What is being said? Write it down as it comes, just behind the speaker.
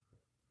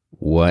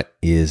What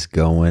is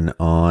going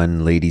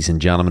on, ladies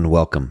and gentlemen?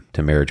 Welcome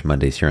to Marriage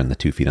Mondays here on the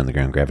 2 Feet on the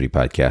Ground Gravity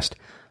podcast.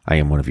 I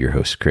am one of your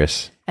hosts,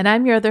 Chris. And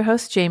I'm your other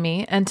host,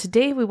 Jamie. And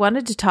today we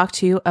wanted to talk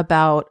to you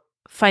about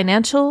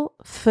financial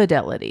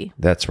fidelity.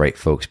 That's right,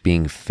 folks.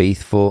 Being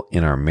faithful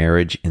in our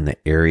marriage in the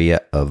area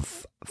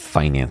of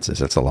finances.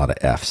 That's a lot of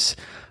F's.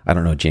 I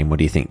don't know, Jamie, what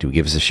do you think? Do we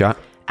give us a shot?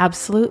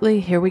 Absolutely.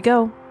 Here we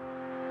go.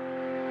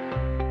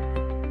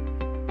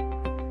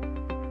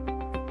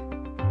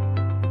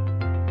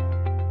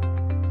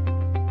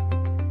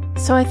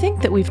 So I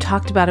think that we've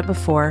talked about it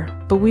before,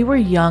 but we were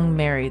young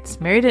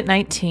marrieds, married at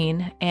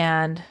 19,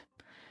 and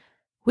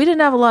we didn't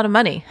have a lot of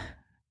money.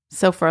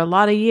 So for a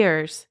lot of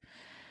years,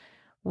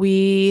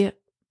 we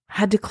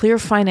had to clear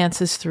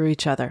finances through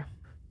each other.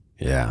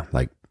 Yeah,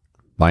 like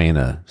buying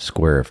a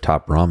square of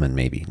top ramen,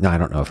 maybe. No, I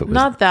don't know if it was.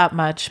 Not that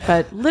much,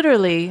 but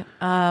literally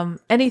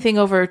anything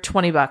over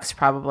 $20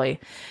 probably.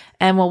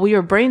 And while we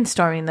were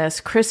brainstorming this,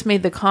 Chris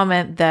made the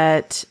comment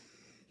that,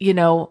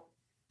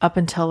 up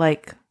until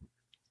like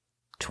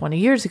 20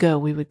 years ago,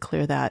 we would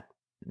clear that.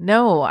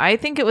 No, I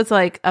think it was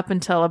like up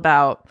until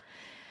about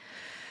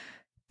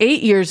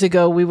 8 years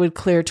ago, we would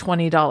clear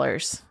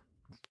 $20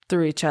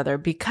 through each other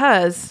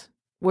because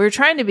we're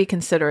trying to be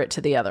considerate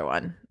to the other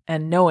one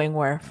and knowing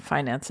where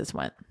finances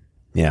went.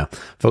 Yeah.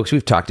 Folks,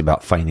 we've talked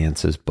about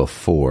finances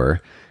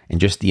before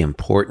and just the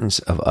importance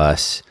of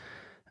us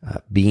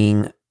not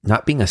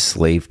being a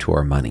slave to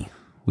our money.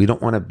 We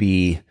don't want to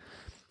be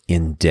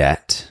in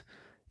debt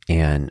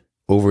and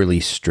overly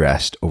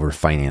stressed over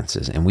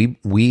finances. And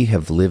we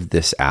have lived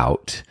this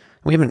out.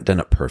 We haven't done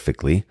it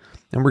perfectly.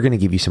 And we're going to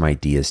give you some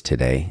ideas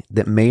today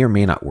that may or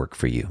may not work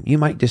for you. You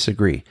might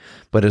disagree.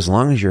 But as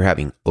long as you're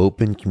having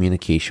open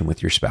communication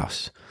with your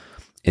spouse,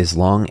 as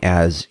long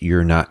as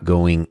you're not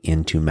going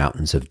into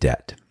mountains of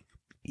debt,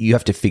 you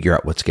have to figure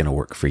out what's going to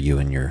work for you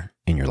in your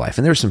life.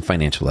 And there's some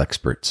financial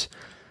experts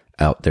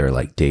out there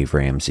like Dave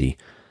Ramsey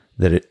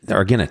that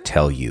are going to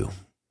tell you.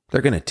 They're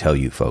going to tell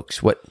you,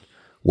 folks, what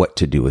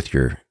to do with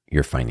your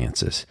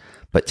finances.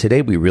 But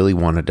today we really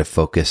wanted to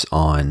focus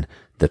on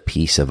the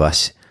piece of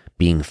us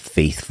being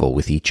faithful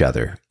with each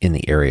other in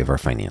the area of our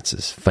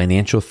finances.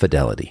 Financial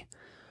fidelity.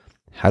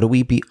 How do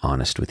we be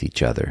honest with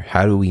each other?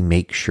 How do we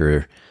make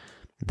sure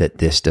that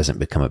this doesn't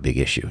become a big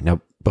issue?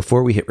 Now,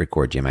 before we hit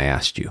record, Jim, I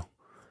asked you,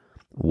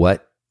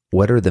 what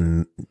are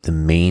the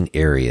main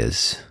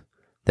areas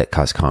that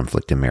cause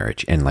conflict in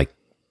marriage? And like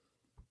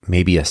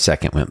maybe a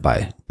second went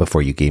by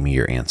before you gave me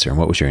your answer. And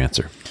what was your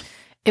answer?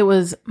 It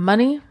was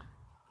money,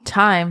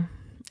 time,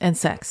 and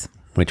sex.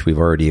 Which we've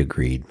already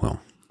agreed.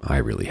 Well, I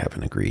really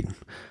haven't agreed.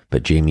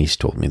 But Jamie's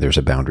told me there's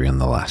a boundary on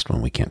the last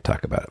one. We can't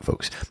talk about it,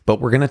 folks.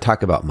 But we're going to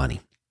talk about money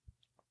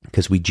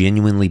because we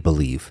genuinely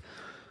believe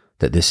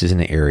that this is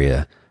an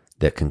area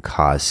that can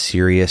cause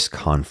serious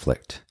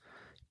conflict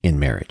in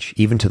marriage,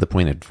 even to the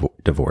point of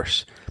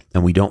divorce.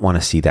 And we don't want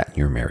to see that in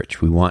your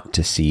marriage. We want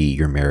to see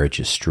your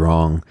marriages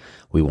strong.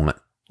 We want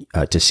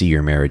to see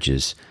your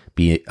marriages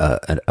be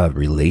a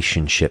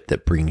relationship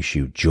that brings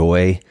you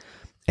joy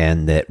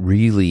and that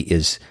really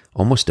is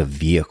almost a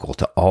vehicle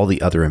to all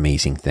the other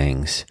amazing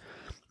things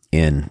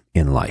in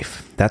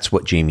life. That's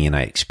what Jamie and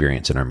I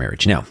experience in our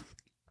marriage. Now,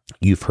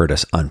 you've heard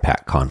us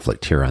unpack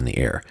conflict here on the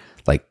air.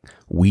 Like,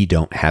 we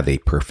don't have a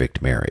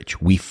perfect marriage.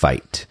 We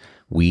fight.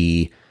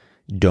 We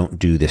don't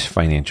do this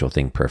financial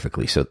thing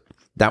perfectly. So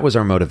that was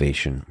our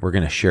motivation. We're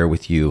going to share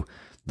with you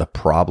the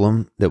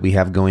problem that we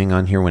have going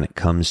on here when it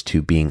comes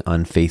to being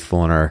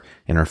unfaithful in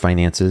our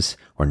finances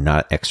or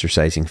not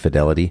exercising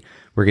fidelity.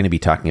 We're going to be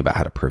talking about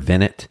how to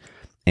prevent it,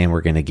 and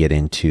we're going to get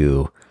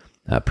into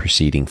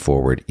proceeding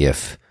forward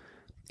if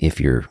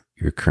you're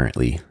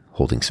currently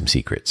holding some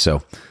secrets.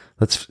 So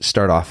let's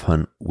start off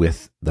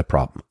with the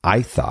problem.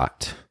 I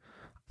thought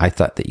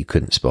that you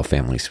couldn't spell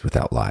families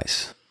without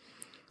lies.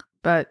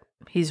 But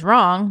he's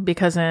wrong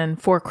because in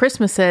 4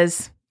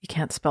 Christmases, you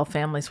can't spell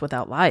families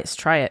without lies.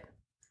 Try it.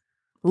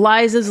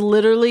 Lies is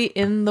literally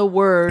in the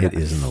word It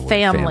is in the word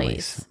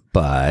families.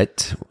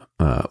 But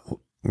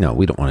no,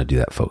 we don't want to do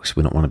that, folks.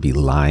 We don't want to be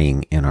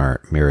lying in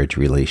our marriage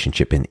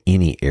relationship in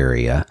any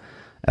area,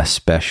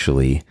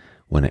 especially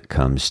when it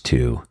comes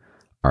to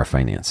our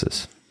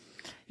finances.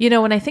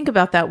 When I think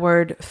about that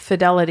word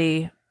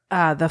fidelity,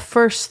 the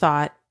first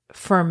thought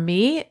for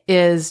me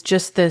is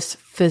just this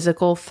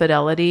physical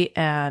fidelity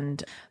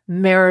and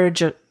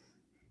marriage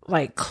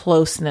like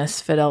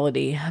closeness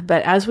fidelity.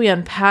 But as we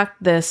unpack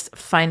this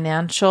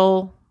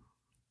financial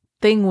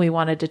thing we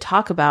wanted to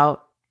talk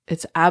about,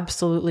 it's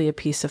absolutely a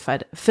piece of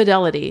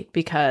fidelity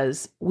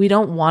because we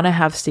don't want to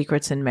have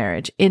secrets in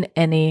marriage in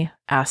any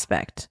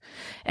aspect,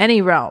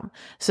 any realm.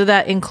 So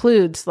that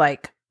includes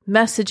like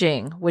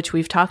messaging, which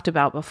we've talked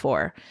about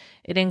before.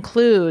 It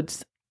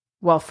includes,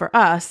 well, for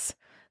us,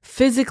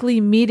 physically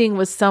meeting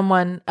with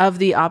someone of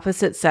the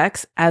opposite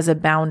sex as a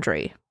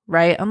boundary,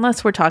 right?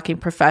 Unless we're talking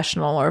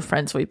professional or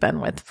friends we've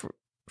been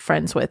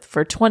friends with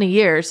for 20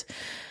 years.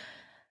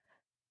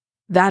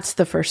 That's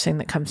the first thing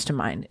that comes to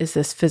mind is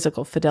this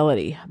physical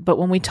fidelity. But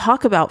when we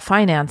talk about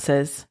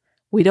finances,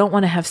 we don't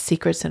want to have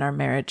secrets in our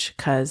marriage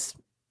because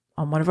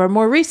on one of our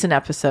more recent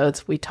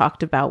episodes, we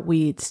talked about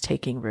weeds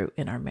taking root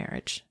in our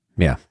marriage.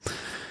 Yeah.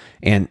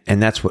 And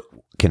that's what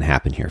can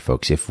happen here,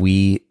 folks. If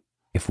we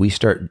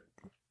start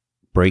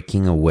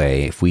breaking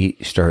away, if we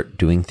start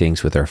doing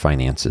things with our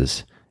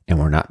finances and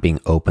we're not being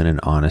open and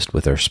honest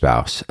with our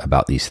spouse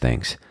about these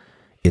things,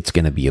 it's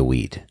going to be a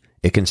weed.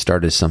 It can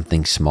start as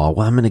something small.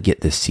 Well, I'm going to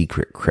get this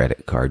secret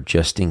credit card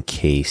just in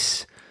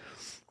case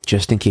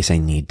I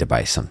need to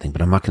buy something,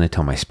 but I'm not going to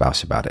tell my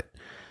spouse about it.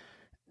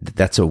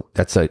 That's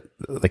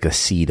like a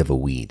seed of a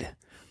weed,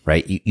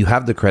 right? You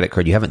have the credit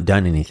card. You haven't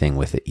done anything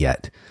with it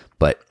yet,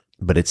 but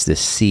it's this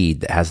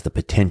seed that has the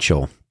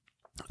potential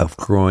of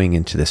growing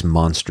into this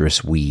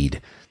monstrous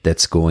weed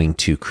that's going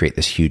to create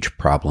this huge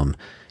problem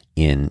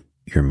in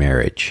your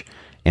marriage.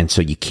 And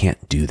so you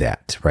can't do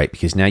that, right?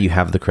 Because now you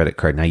have the credit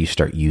card. Now you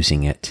start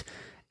using it.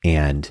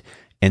 And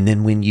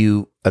then when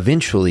you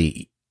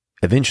eventually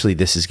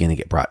this is going to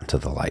get brought into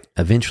the light.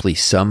 Eventually,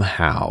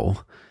 somehow,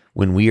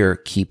 when we are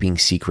keeping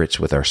secrets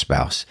with our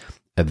spouse,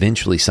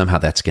 eventually somehow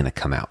that's going to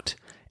come out.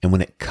 And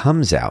when it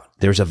comes out,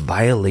 there's a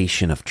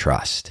violation of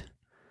trust.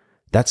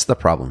 That's the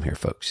problem here,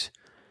 folks.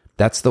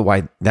 That's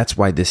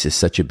why this is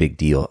such a big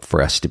deal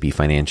for us to be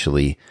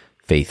financially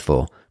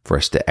faithful, for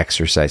us to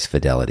exercise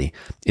fidelity,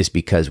 is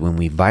because when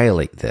we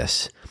violate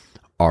this,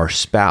 our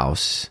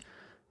spouse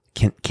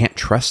can't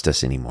trust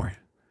us anymore.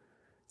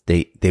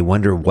 They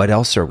wonder, what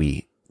else are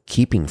we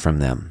keeping from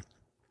them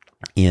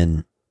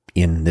in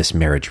this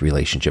marriage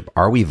relationship?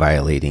 Are we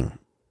violating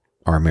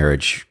our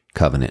marriage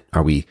covenant?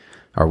 Are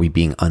we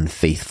being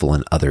unfaithful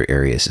in other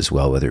areas as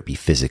well, whether it be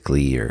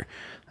physically or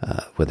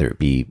whether it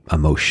be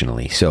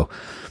emotionally? So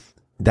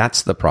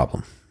that's the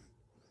problem.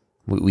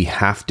 We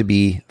have to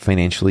be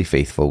financially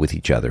faithful with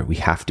each other. We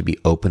have to be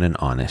open and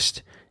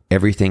honest.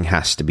 Everything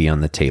has to be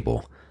on the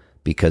table,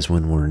 because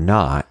when we're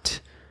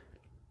not,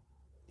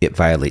 it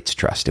violates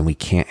trust, and we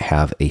can't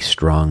have a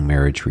strong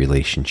marriage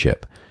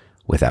relationship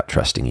without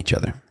trusting each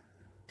other.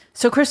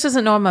 So Chris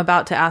doesn't know I'm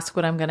about to ask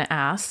what I'm going to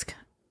ask.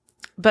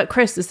 But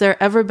Chris, has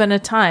there ever been a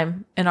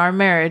time in our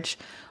marriage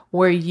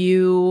where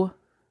you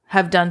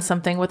have done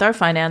something with our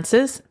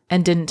finances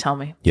and didn't tell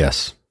me?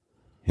 Yes.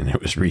 And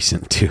it was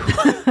recent too.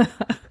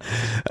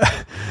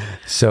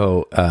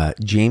 So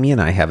Jamie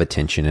and I have a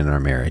tension in our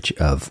marriage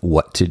of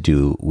what to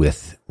do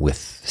with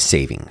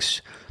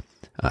savings,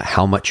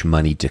 how much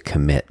money to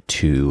commit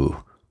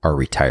to our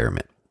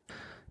retirement.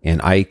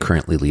 And I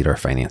currently lead our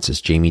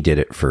finances. Jamie did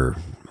it for,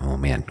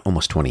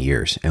 almost 20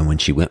 years. And when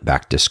she went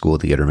back to school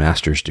to get her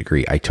master's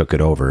degree, I took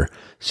it over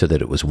so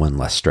that it was one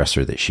less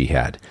stressor that she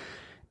had.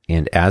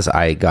 And as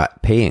I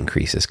got pay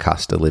increases,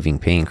 cost of living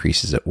pay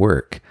increases at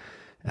work,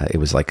 it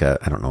was like a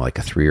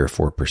 3 or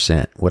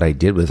 4%. What I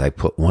did was I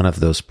put one of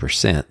those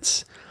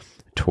percents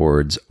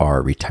towards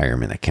our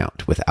retirement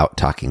account without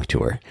talking to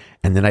her.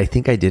 And then I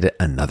think I did it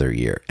another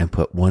year and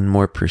put one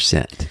more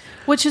percent.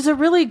 Which is a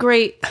really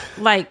great,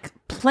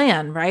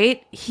 plan,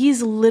 right?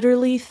 He's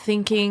literally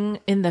thinking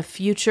in the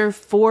future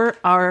for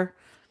our,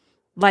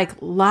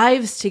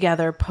 lives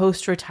together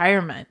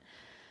post-retirement.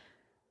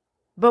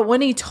 But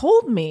when he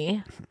told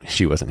me...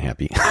 She wasn't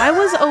happy. I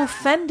was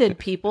offended,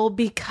 people,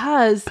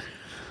 because...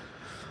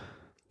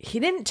 he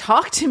didn't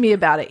talk to me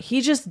about it.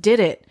 He just did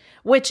it,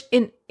 which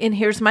in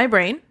here's my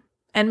brain.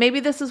 And maybe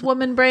this is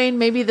woman brain.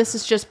 Maybe this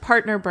is just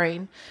partner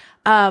brain.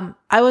 I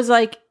was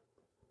like,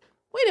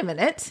 wait a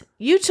minute.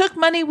 You took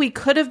money we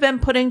could have been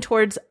putting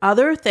towards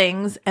other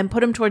things and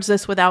put them towards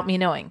this without me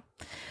knowing.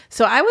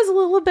 So I was a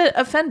little bit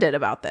offended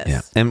about this.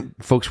 Yeah. And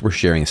folks, we're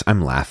sharing this.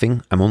 I'm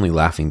laughing. I'm only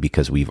laughing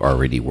because we've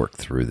already worked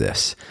through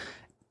this.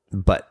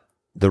 But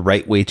the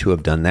right way to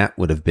have done that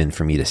would have been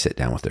for me to sit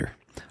down with her.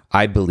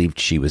 I believed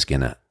she was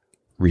going to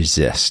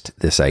resist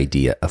this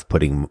idea of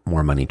putting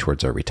more money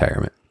towards our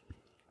retirement.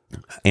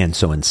 And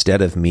so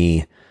instead of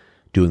me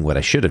doing what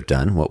I should have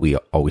done, what we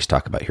always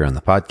talk about here on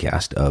the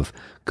podcast, of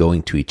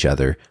going to each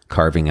other,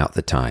 carving out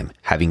the time,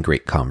 having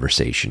great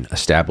conversation,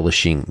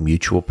 establishing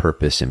mutual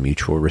purpose and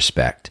mutual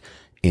respect,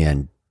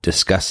 and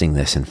discussing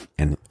this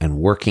and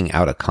working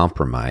out a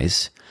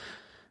compromise,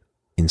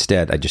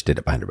 instead I just did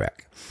it behind her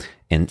back.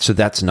 And so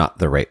that's not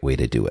the right way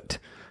to do it.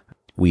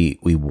 We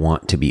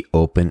want to be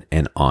open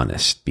and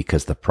honest,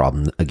 because the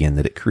problem, again,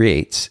 that it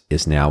creates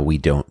is now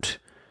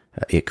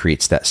it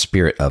creates that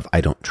spirit of,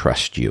 I don't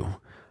trust you.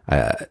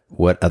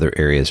 What other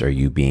areas are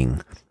you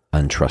being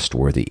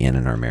untrustworthy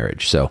in our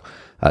marriage? So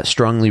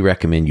strongly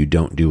recommend you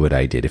don't do what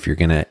I did. If you're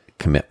going to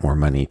commit more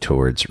money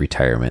towards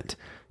retirement,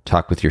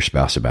 talk with your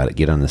spouse about it,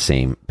 get on the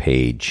same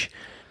page,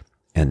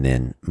 and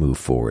then move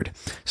forward.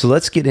 So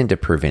let's get into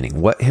preventing.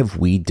 What have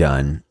we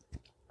done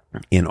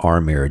in our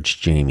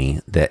marriage, Jamie,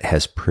 that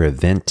has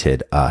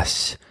prevented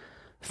us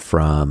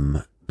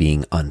from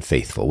being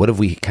unfaithful? What have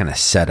we kind of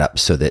set up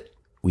so that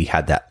we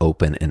had that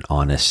open and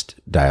honest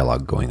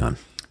dialogue going on?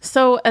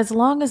 So as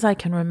long as I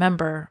can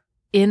remember,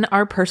 in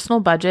our personal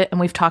budget, and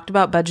we've talked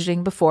about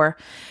budgeting before,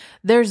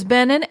 there's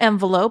been an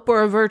envelope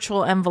or a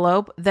virtual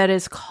envelope that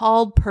is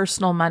called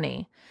personal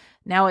money.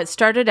 Now, it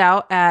started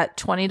out at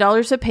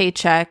 $20 a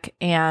paycheck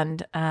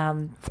and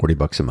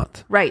 $40 a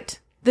month. Right.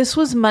 this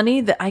was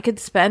money that I could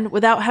spend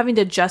without having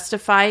to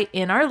justify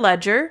in our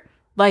ledger,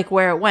 like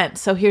where it went.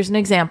 So here's an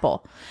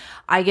example.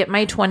 I get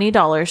my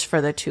 $20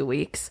 for the 2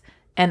 weeks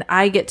and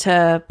I get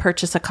to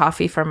purchase a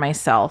coffee for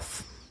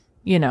myself,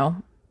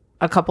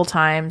 a couple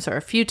times or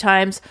a few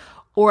times,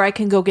 or I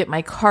can go get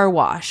my car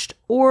washed,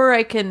 or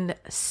I can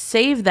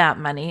save that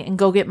money and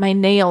go get my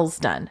nails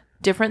done.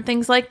 Different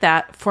things like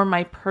that for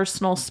my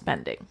personal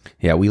spending.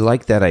 Yeah, we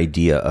like that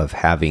idea of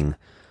having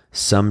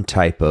some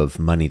type of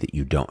money that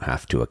you don't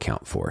have to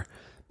account for,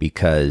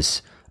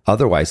 because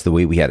otherwise, the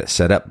way we had it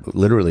set up,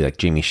 literally like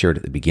Jamie shared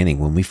at the beginning,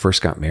 when we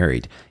first got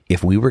married,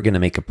 if we were going to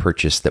make a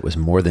purchase that was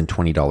more than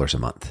 $20 a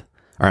month,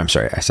 or I'm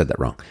sorry, I said that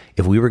wrong.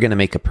 If we were going to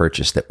make a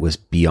purchase that was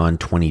beyond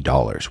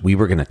 $20, we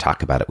were going to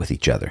talk about it with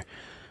each other,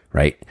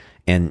 right?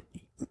 And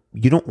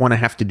you don't want to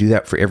have to do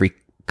that for every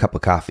cup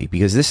of coffee,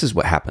 because this is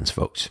what happens,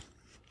 folks.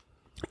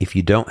 If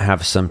you don't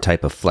have some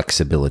type of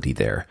flexibility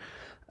there,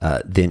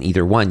 then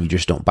either one, you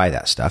just don't buy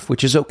that stuff,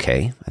 which is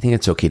okay. I think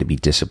it's okay to be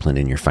disciplined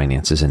in your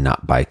finances and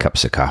not buy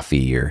cups of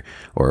coffee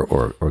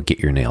or get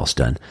your nails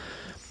done.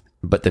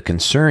 But the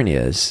concern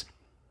is,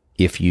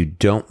 if you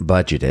don't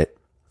budget it,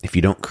 if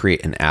you don't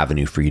create an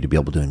avenue for you to be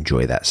able to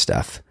enjoy that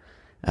stuff,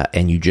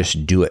 and you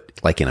just do it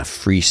like in a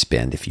free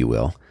spend, if you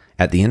will,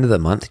 at the end of the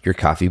month, your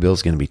coffee bill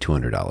is going to be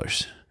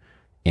 $200.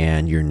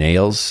 And your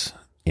nails,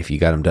 if you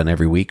got them done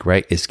every week,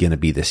 right, is going to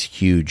be this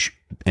huge.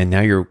 And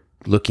now you're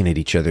looking at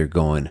each other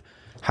going,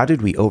 how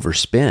did we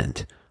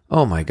overspend?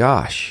 Oh my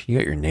gosh, you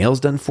got your nails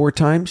done 4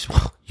 times?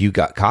 Well, you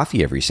got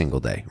coffee every single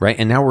day, right?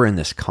 And now we're in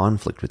this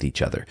conflict with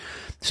each other.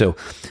 So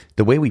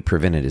the way we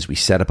prevent it is we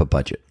set up a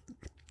budget.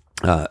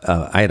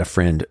 I had a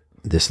friend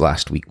this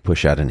last week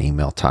push out an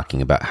email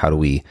talking about how do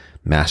we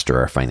master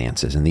our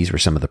finances. And these were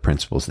some of the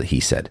principles that he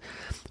said.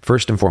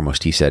 First and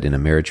foremost, he said in a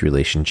marriage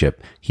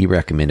relationship, he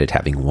recommended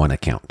having one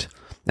account.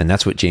 And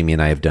that's what Jamie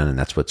and I have done. And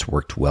that's what's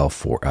worked well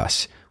for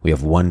us. We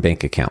have one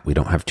bank account. We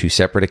don't have 2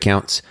 separate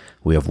accounts.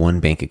 We have one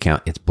bank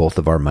account. It's both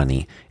of our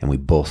money, and we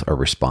both are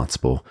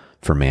responsible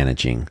for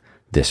managing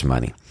this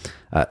money.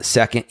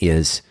 Second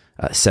is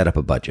set up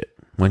a budget.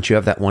 Once you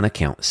have that one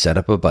account, set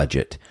up a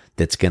budget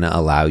that's going to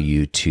allow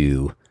you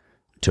to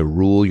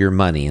rule your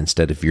money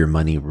instead of your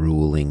money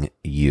ruling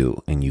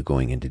you and you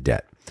going into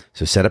debt.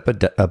 So set up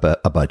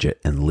a budget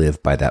and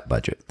live by that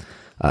budget.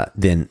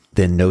 Then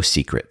no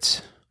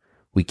secrets.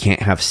 We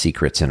can't have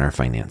secrets in our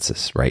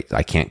finances, right?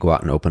 I can't go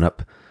out and open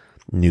up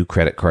new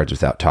credit cards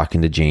without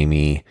talking to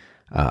Jamie.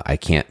 I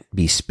can't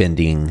be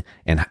spending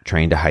and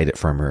trying to hide it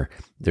from her.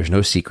 There's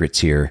no secrets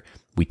here.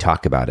 We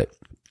talk about it.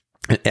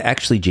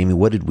 Actually, Jamie,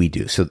 what did we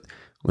do? So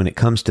when it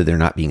comes to there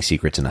not being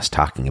secrets and us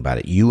talking about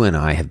it, you and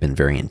I have been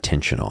very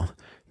intentional.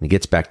 And it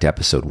gets back to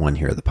episode 1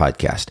 here of the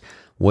podcast.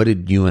 What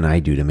did you and I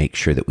do to make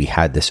sure that we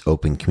had this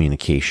open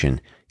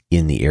communication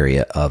in the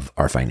area of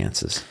our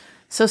finances?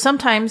 So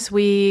sometimes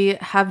we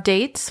have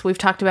dates. We've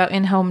talked about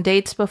in-home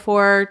dates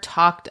before,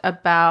 talked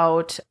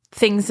about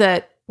things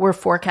that we're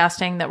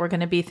forecasting that were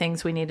going to be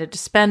things we needed to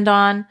spend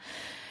on,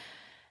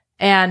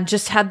 and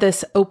just had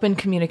this open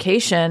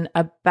communication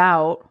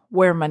about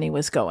where money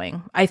was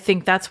going. I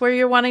think that's where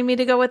you're wanting me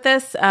to go with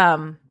this.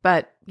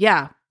 But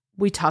yeah,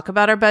 we talk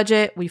about our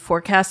budget. We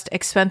forecast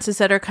expenses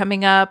that are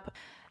coming up.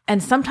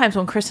 And sometimes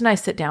when Chris and I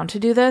sit down to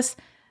do this,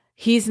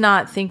 he's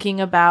not thinking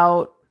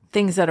about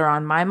things that are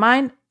on my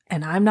mind,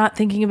 and I'm not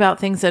thinking about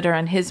things that are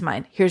on his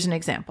mind. Here's an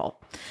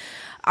example.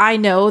 I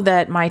know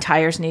that my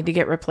tires need to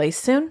get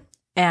replaced soon.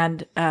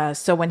 And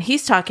so when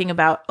he's talking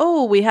about,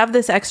 oh, we have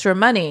this extra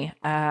money,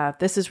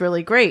 this is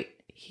really great.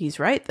 He's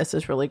right. This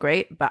is really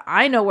great. But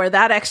I know where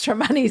that extra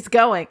money is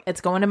going.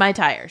 It's going to my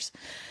tires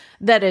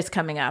that is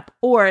coming up,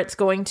 or it's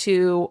going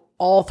to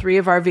all 3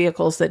 of our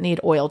vehicles that need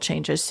oil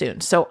changes soon.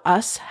 So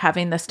us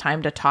having this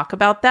time to talk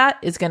about that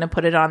is going to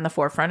put it on the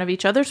forefront of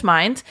each other's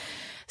minds,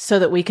 so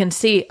that we can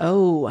see,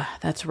 oh,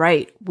 that's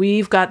right.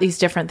 We've got these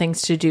different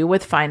things to do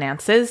with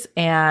finances,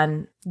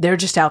 and they're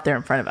just out there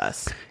in front of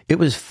us. It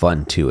was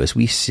fun too, as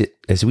we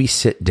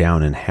sit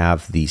down and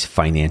have these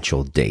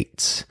financial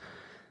dates.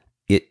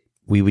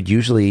 We would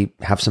usually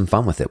have some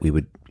fun with it. We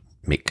would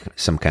make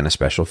some kind of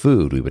special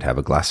food. We would have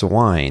a glass of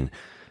wine.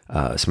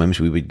 Sometimes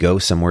we would go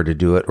somewhere to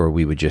do it, or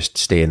we would just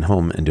stay in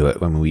home and do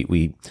it. When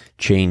we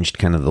changed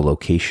kind of the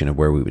location of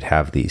where we would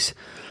have these,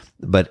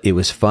 but it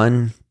was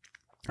fun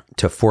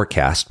to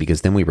forecast,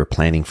 because then we were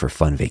planning for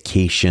fun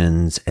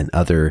vacations and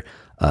other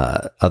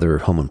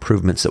home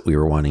improvements that we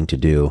were wanting to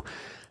do.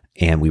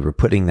 And we were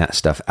putting that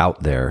stuff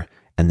out there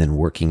and then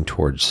working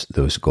towards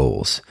those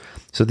goals.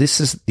 So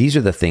these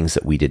are the things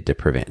that we did to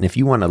prevent. And if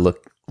you want to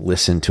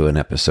listen to an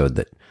episode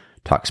that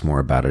talks more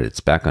about it,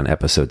 it's back on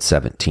episode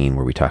 17,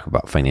 where we talk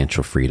about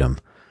financial freedom,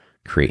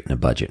 creating a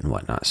budget and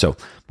whatnot. So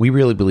we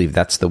really believe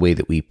that's the way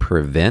that we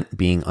prevent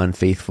being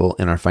unfaithful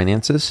in our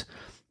finances,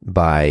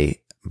 by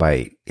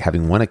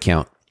having one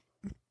account,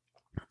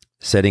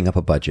 setting up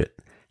a budget,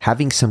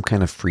 having some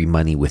kind of free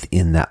money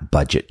within that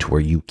budget to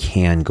where you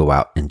can go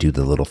out and do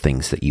the little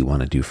things that you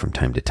want to do from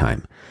time to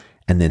time,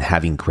 and then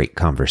having great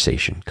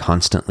conversation,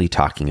 constantly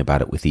talking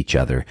about it with each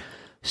other,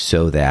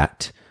 so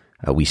that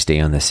we stay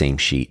on the same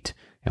sheet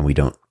and we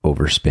don't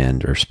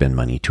overspend or spend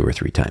money 2 or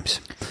 3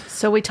 times.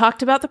 So we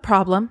talked about the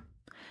problem.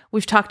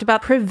 We've talked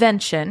about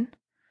prevention.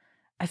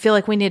 I feel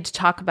like we need to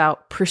talk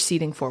about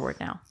proceeding forward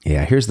now.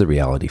 Yeah, here's the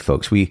reality,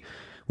 folks. We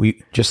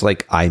just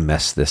like I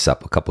messed this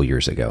up a couple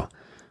years ago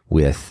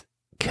with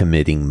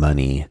committing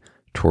money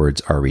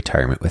towards our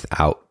retirement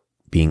without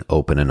being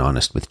open and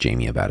honest with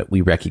Jamie about it.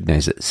 We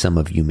recognize that some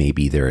of you may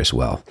be there as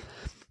well.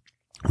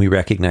 We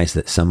recognize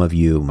that some of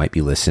you might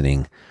be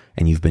listening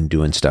and you've been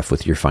doing stuff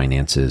with your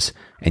finances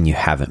and you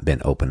haven't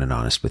been open and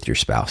honest with your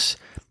spouse.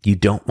 You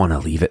don't want to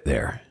leave it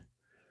there.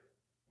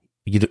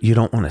 You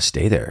don't want to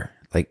stay there.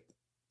 Like,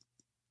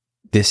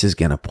 this is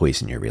going to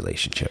poison your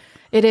relationship.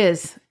 It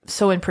is.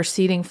 So in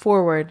proceeding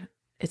forward,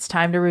 it's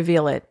time to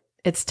reveal it.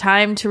 It's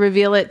time to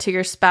reveal it to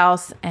your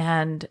spouse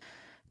and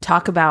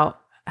talk about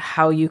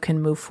how you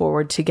can move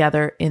forward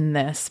together in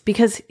this.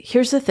 Because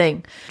here's the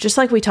thing, just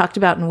like we talked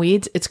about in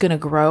weeds, it's going to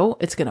grow,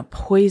 it's going to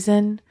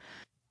poison,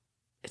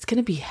 it's going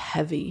to be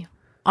heavy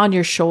on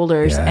your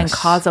shoulders and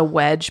cause a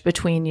wedge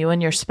between you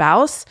and your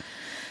spouse.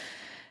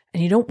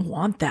 And you don't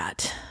want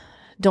that.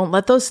 Don't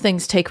let those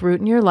things take root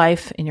in your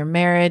life, in your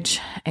marriage,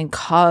 and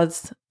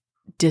cause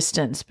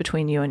distance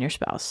between you and your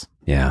spouse.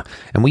 Yeah.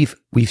 And we've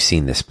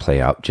seen this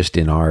play out just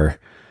in our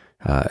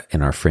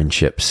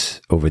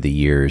friendships over the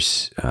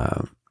years.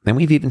 And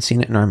we've even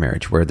seen it in our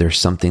marriage where there's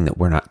something that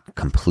we're not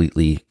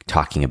completely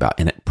talking about,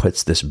 and it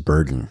puts this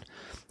burden.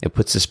 It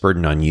puts this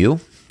burden on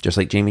you, just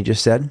like Jamie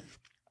just said.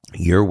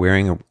 You're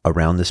wearing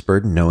around this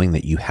burden knowing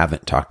that you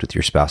haven't talked with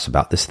your spouse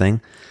about this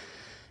thing.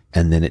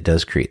 And then it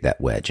does create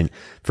that wedge. And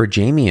for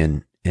Jamie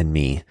and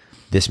me,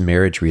 this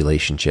marriage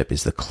relationship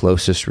is the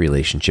closest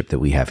relationship that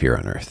we have here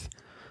on earth.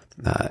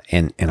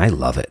 And I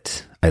love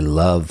it. I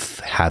love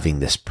having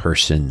this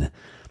person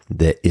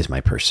that is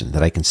my person,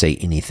 that I can say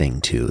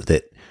anything to,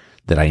 that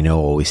I know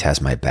always has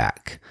my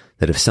back,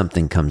 that if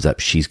something comes up,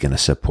 she's going to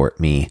support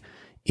me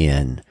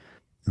in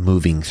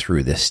moving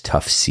through this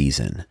tough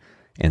season.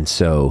 And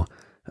so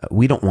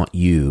we don't want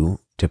you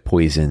to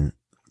poison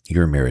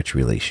your marriage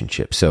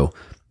relationship. So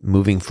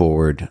moving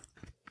forward,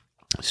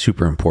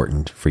 super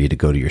important for you to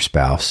go to your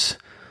spouse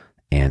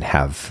and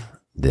have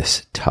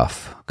this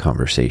tough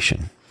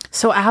conversation.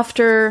 So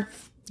after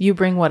you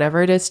bring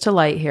whatever it is to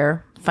light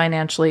here,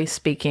 financially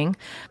speaking,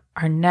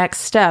 our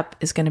next step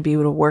is going to be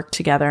to work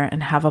together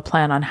and have a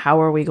plan on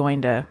how are we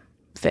going to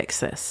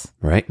fix this.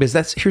 Right?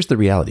 Because here's the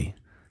reality.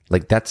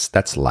 Like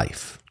that's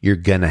life. You're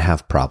going to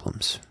have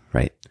problems,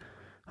 right?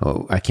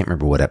 Oh, I can't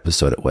remember what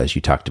episode it was.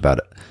 You talked about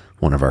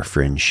one of our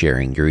friends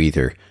sharing, you're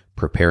either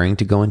preparing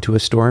to go into a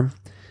storm,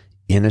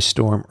 in a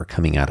storm, or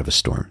coming out of a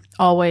storm.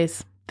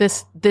 Always.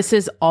 This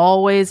is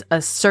always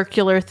a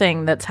circular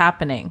thing that's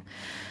happening.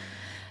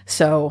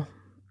 So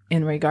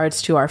in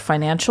regards to our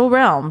financial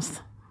realms,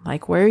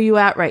 like where are you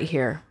at right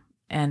here?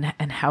 And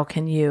how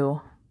can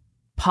you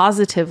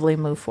positively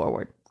move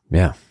forward?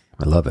 Yeah,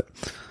 I love it.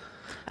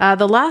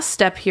 The last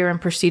step here in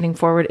proceeding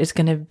forward is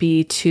going to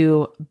be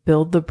to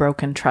build the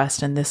broken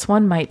trust. And this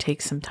one might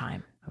take some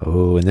time.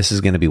 Oh, and this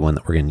is going to be one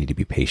that we're going to need to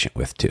be patient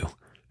with too,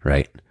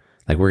 right?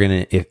 Like we're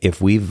going to,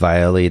 if we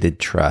violated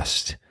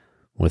trust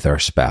with our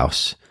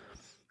spouse,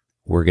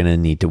 we're going to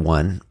need to,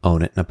 one,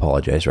 own it and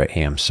apologize, right?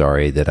 Hey, I'm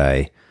sorry that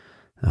I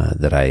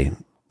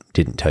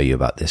didn't tell you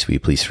about this. Will you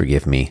please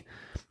forgive me?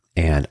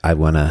 And I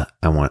want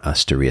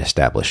us to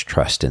reestablish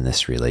trust in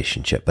this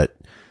relationship.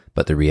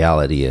 But the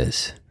reality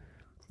is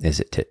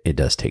it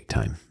does take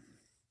time.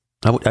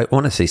 I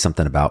want to say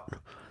something about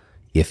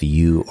if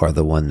you are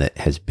the one that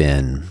has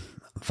been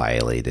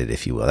violated,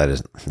 if you will.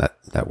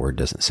 That word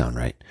doesn't sound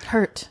right.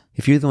 Hurt.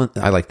 If you're the one,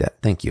 I like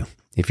that. Thank you.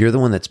 If you're the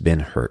one that's been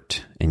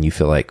hurt and you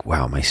feel like,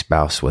 wow, my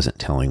spouse wasn't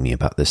telling me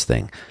about this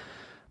thing.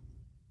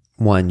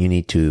 One, you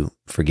need to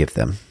forgive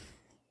them,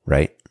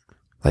 right?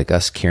 Like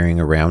us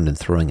carrying around and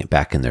throwing it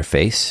back in their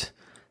face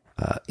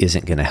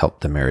isn't going to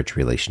help the marriage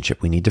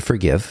relationship. We need to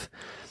forgive.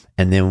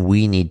 And then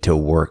we need to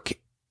work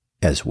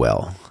as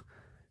well.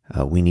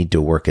 We need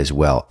to work as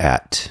well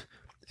at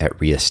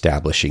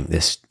reestablishing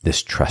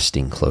this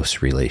trusting,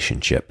 close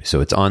relationship.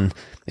 So it's on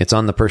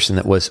the person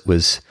that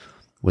was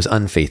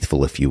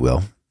unfaithful, if you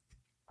will,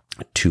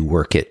 to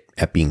work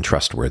at being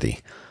trustworthy.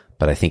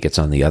 But I think it's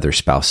on the other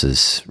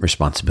spouse's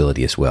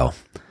responsibility as well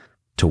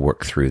to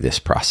work through this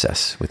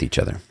process with each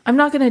other. I'm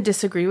not going to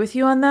disagree with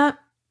you on that.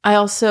 I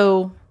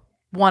also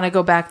want to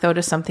go back though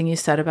to something you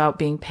said about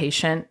being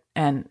patient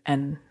and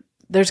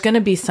there's going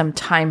to be some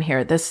time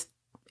here. This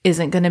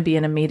isn't going to be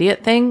an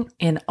immediate thing.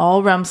 In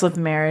all realms of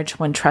marriage,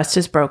 when trust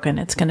is broken,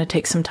 it's going to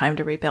take some time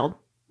to rebuild.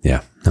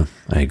 Yeah, no,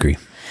 I agree.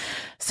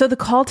 So the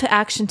call to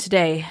action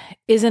today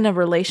is in a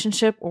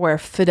relationship where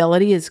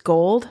fidelity is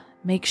gold.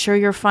 Make sure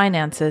your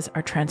finances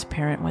are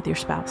transparent with your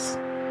spouse.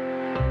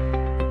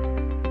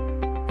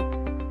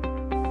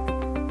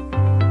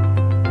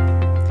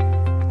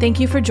 Thank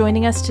you for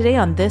joining us today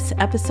on this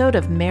episode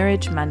of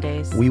Marriage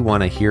Mondays. We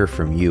want to hear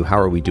from you. How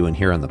are we doing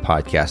here on the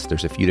podcast?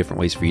 There's a few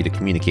different ways for you to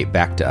communicate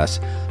back to us.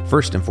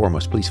 First and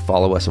foremost, please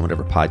follow us on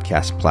whatever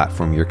podcast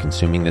platform you're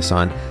consuming this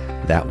on.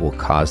 That will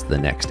cause the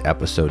next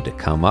episode to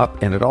come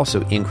up, and it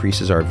also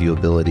increases our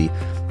viewability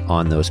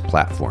on those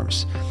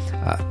platforms.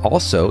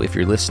 Also, if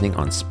you're listening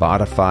on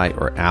Spotify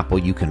or Apple,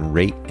 you can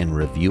rate and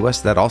review us.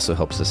 That also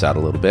helps us out a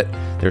little bit.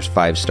 There's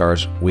 5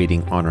 stars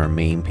waiting on our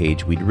main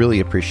page. We'd really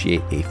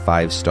appreciate a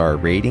 5-star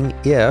rating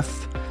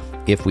if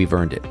we've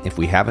earned it. If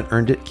we haven't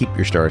earned it, keep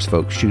your stars,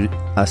 folks. Shoot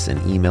us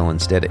an email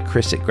instead at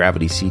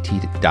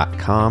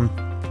chris@gravityct.com.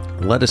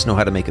 Let us know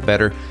how to make it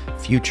better,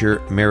 future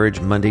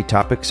Marriage Monday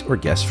topics, or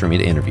guests for me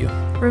to interview.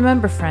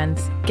 Remember,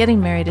 friends, getting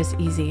married is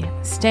easy.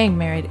 Staying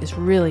married is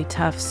really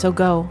tough, so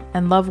go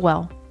and love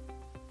well.